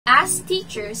As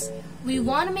teachers, we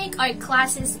want to make our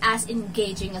classes as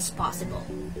engaging as possible.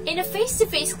 In a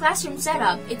face-to-face classroom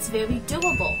setup, it's very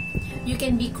doable. You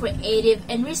can be creative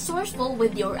and resourceful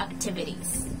with your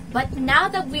activities. But now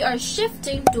that we are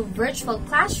shifting to virtual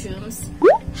classrooms,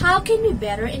 how can we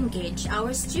better engage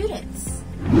our students?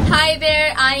 Hi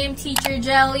there, I am Teacher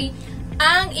Jelly,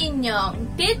 ang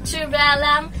inyong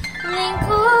teacherelang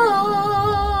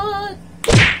lingkod.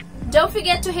 Don't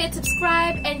forget to hit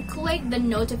subscribe and click the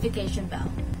notification bell.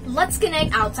 Let's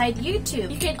connect outside YouTube.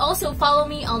 You can also follow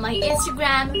me on my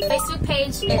Instagram, Facebook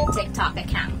page, and TikTok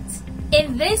account.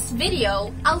 In this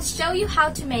video, I'll show you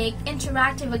how to make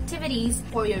interactive activities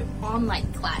for your online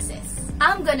classes.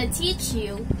 I'm gonna teach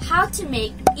you how to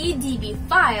make EDB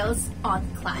files on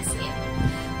Classin.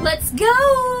 Let's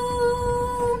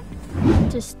go!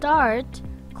 To start,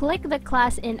 click the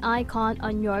Classin icon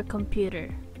on your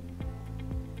computer.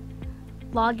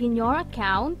 Log in your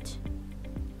account.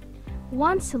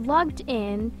 Once logged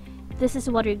in, this is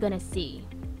what you're gonna see.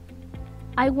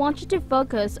 I want you to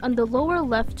focus on the lower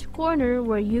left corner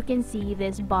where you can see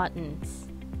these buttons.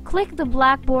 Click the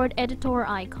Blackboard Editor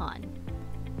icon.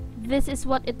 This is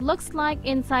what it looks like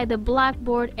inside the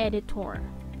Blackboard Editor.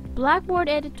 Blackboard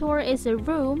Editor is a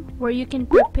room where you can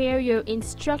prepare your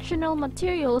instructional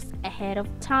materials ahead of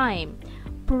time,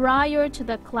 prior to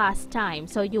the class time,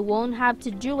 so you won't have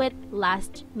to do it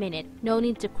last minute. No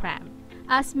need to cram.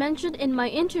 As mentioned in my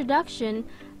introduction,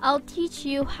 I'll teach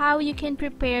you how you can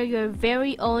prepare your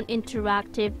very own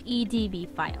interactive EDB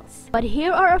files. But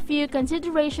here are a few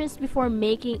considerations before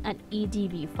making an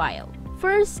EDB file.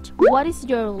 First, what is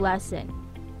your lesson?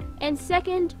 And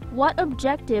second, what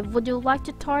objective would you like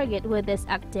to target with this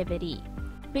activity?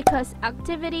 Because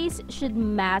activities should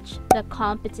match the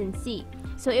competency.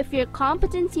 So if your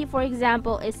competency, for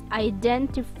example, is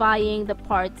identifying the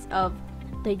parts of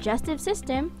the digestive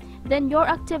system, then your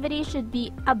activity should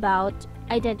be about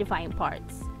identifying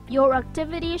parts. Your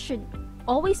activity should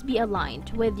always be aligned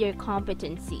with your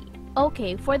competency.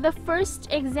 Okay, for the first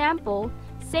example,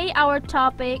 say our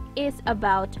topic is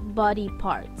about body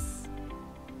parts.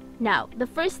 Now, the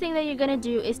first thing that you're gonna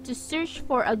do is to search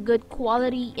for a good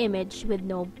quality image with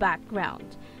no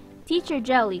background. Teacher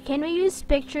Jelly, can we use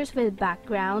pictures with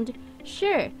background?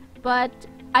 Sure, but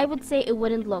I would say it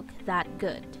wouldn't look that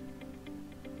good.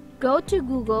 Go to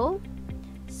Google.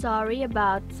 Sorry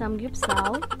about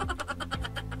samgyupsal.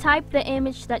 Type the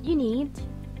image that you need.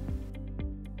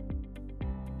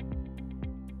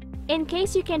 In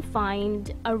case you can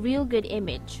find a real good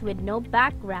image with no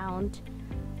background,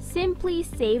 simply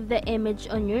save the image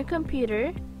on your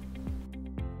computer.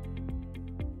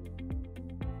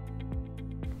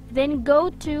 Then go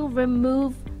to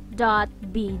remove.bg.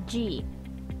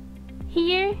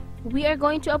 Here, we are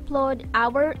going to upload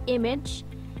our image,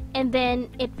 and then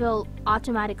it will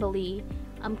automatically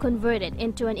convert it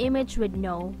into an image with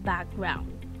no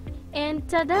background. And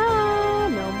ta-da!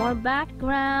 No more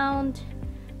background.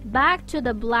 Back to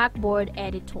the Blackboard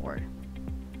Editor.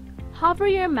 Hover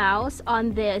your mouse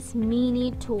on this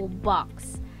mini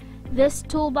toolbox. This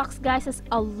toolbox, guys, has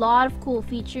a lot of cool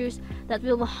features that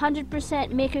will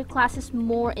 100% make your classes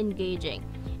more engaging.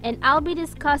 And I'll be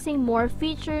discussing more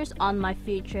features on my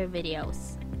future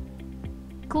videos.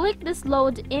 Click this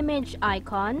load image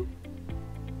icon.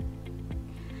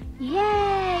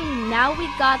 Yay! Now we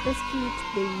got this cute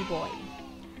baby boy.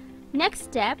 Next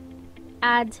step,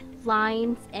 add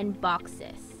lines and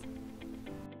boxes.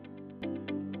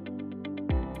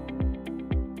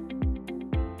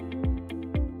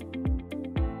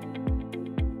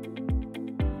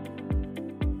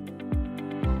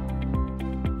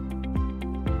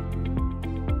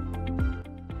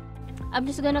 I'm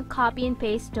just gonna copy and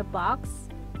paste the box.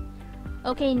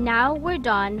 Okay, now we're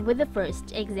done with the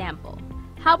first example.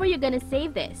 How are you gonna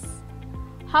save this?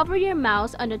 Hover your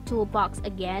mouse on the toolbox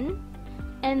again,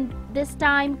 and this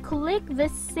time click the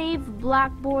Save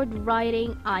Blackboard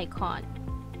Writing icon.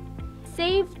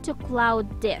 Save to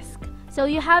cloud disk. So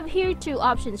you have here two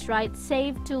options, right?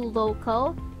 Save to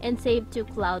local and save to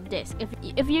cloud disk.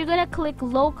 If you're gonna click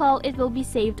local, it will be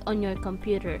saved on your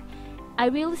computer. I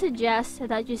really suggest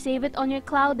that you save it on your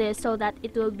cloud disk so that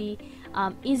it will be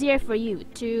easier for you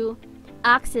to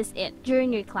access it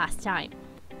during your class time.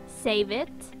 Save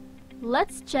it.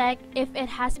 Let's check if it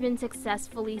has been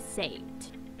successfully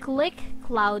saved. Click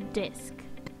Cloud Disk.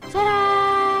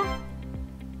 Ta-da!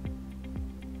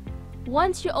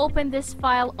 Once you open this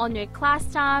file on your class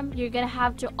time, you're gonna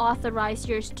have to authorize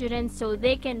your students so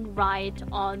they can write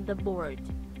on the board.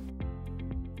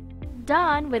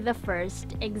 Done with the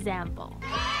first example.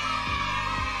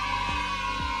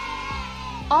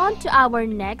 On to our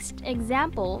next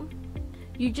example.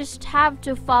 You just have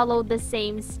to follow the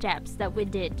same steps that we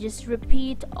did. Just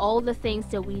repeat all the things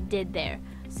that we did there.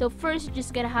 So first, you're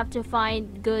just gonna have to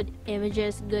find good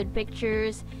images, good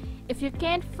pictures. If you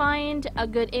can't find a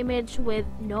good image with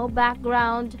no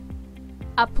background,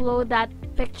 upload that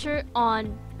picture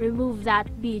on remove that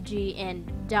BG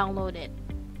and download it.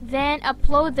 Then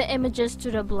upload the images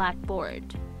to the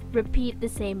Blackboard. Repeat the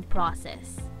same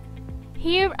process.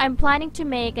 Here, I'm planning to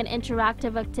make an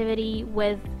interactive activity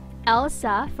with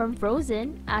Elsa from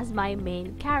Frozen as my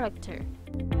main character.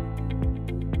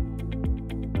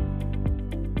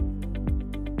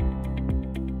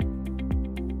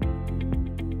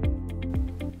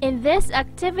 In this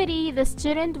activity, the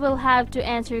student will have to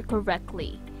answer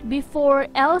correctly before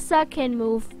Elsa can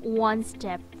move one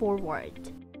step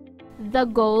forward. The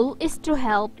goal is to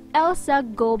help Elsa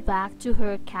go back to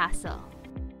her castle.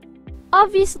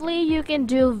 Obviously, you can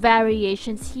do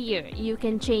variations here. You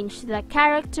can change the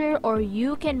character or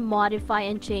you can modify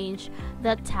and change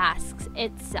the tasks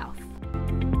itself.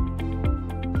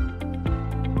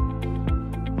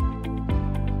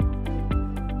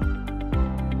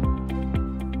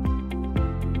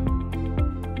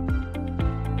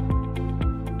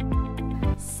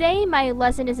 Say my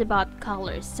lesson is about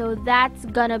colors, so that's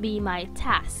gonna be my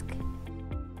task.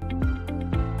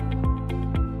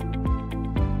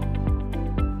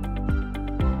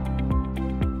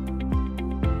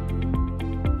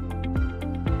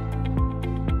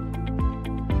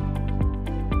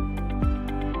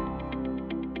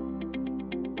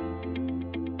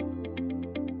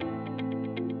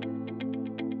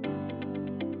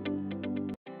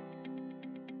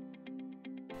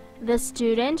 The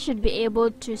student should be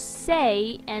able to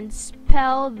say and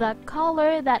spell the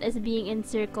color that is being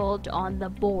encircled on the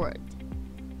board.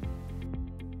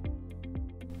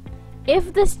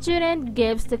 If the student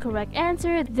gives the correct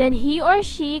answer, then he or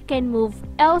she can move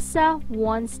Elsa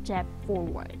one step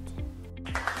forward.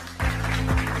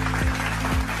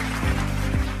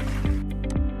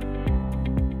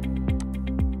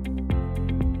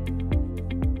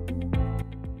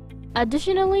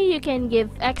 Additionally, you can give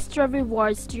extra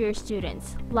rewards to your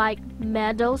students, like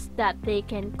medals that they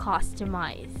can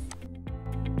customize.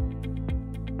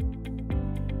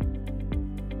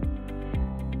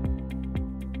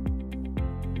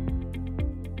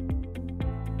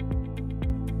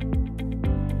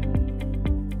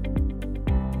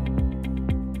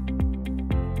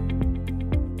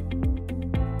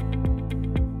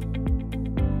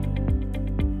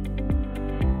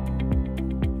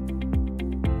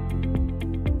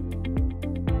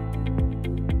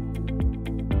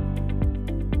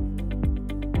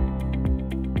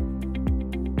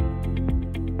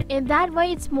 In that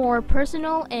way, it's more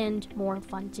personal and more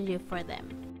fun to do for them.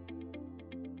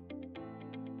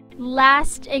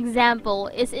 Last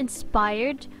example is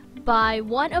inspired by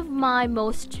one of my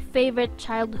most favorite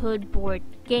childhood board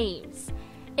games.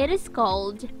 It is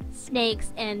called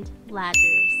Snakes and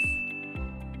Ladders.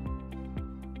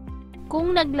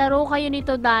 Kung naglaro kayo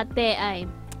nito dati ay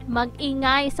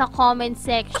mag-ingay sa comment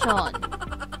section.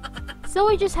 So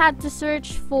we just had to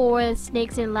search for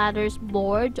Snakes and Ladders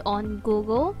board on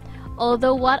Google,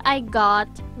 although what I got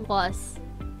was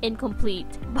incomplete,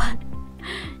 but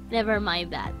never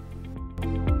mind that.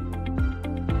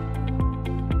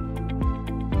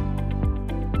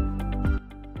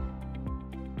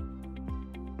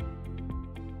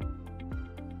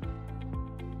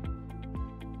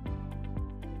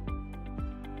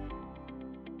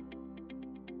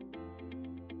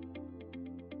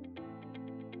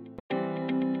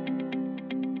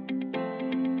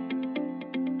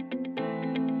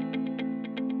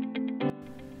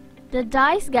 The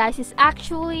dice, guys, is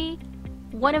actually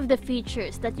one of the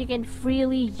features that you can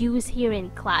freely use here in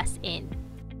Classin.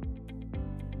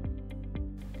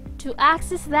 To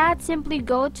access that, simply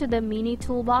go to the mini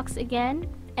toolbox again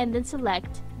and then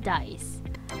select dice.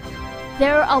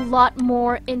 There are a lot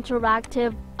more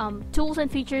interactive tools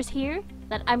and features here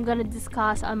that I'm gonna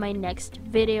discuss on my next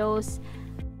videos.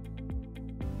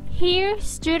 Here,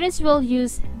 students will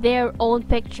use their own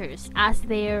pictures as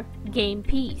their game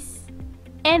piece.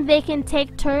 And they can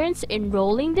take turns in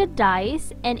rolling the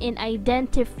dice and in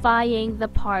identifying the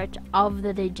part of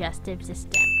the digestive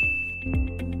system.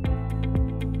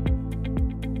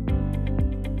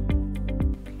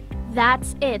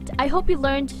 That's it. I hope you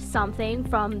learned something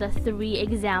from the 3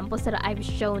 examples that I've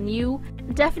shown you.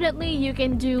 Definitely you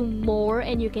can do more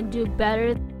and you can do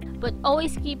better, but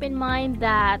always keep in mind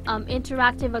that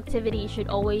interactive activity should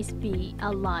always be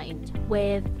aligned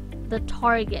with the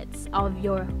targets of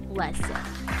your lesson.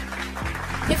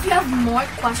 If you have more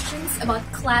questions about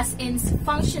Classin's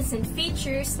functions and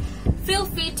features, feel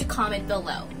free to comment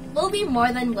below. we'll be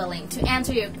more than willing to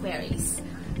answer your queries.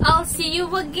 I'll see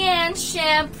you again,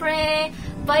 syempre.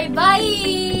 Bye-bye!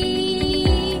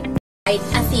 Write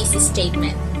a thesis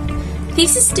statement.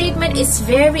 Thesis statement is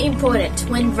very important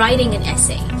when writing an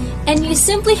essay, and you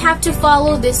simply have to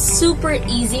follow this super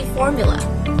easy formula.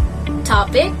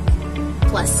 Topic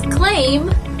plus claim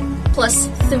plus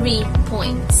 3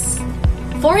 points.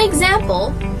 For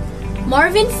example,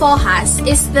 Marvin Fojas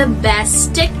is the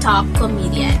best TikTok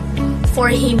comedian, for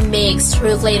he makes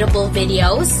relatable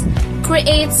videos,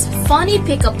 creates funny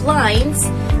pickup lines,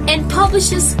 and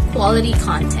publishes quality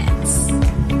contents.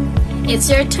 It's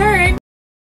your turn!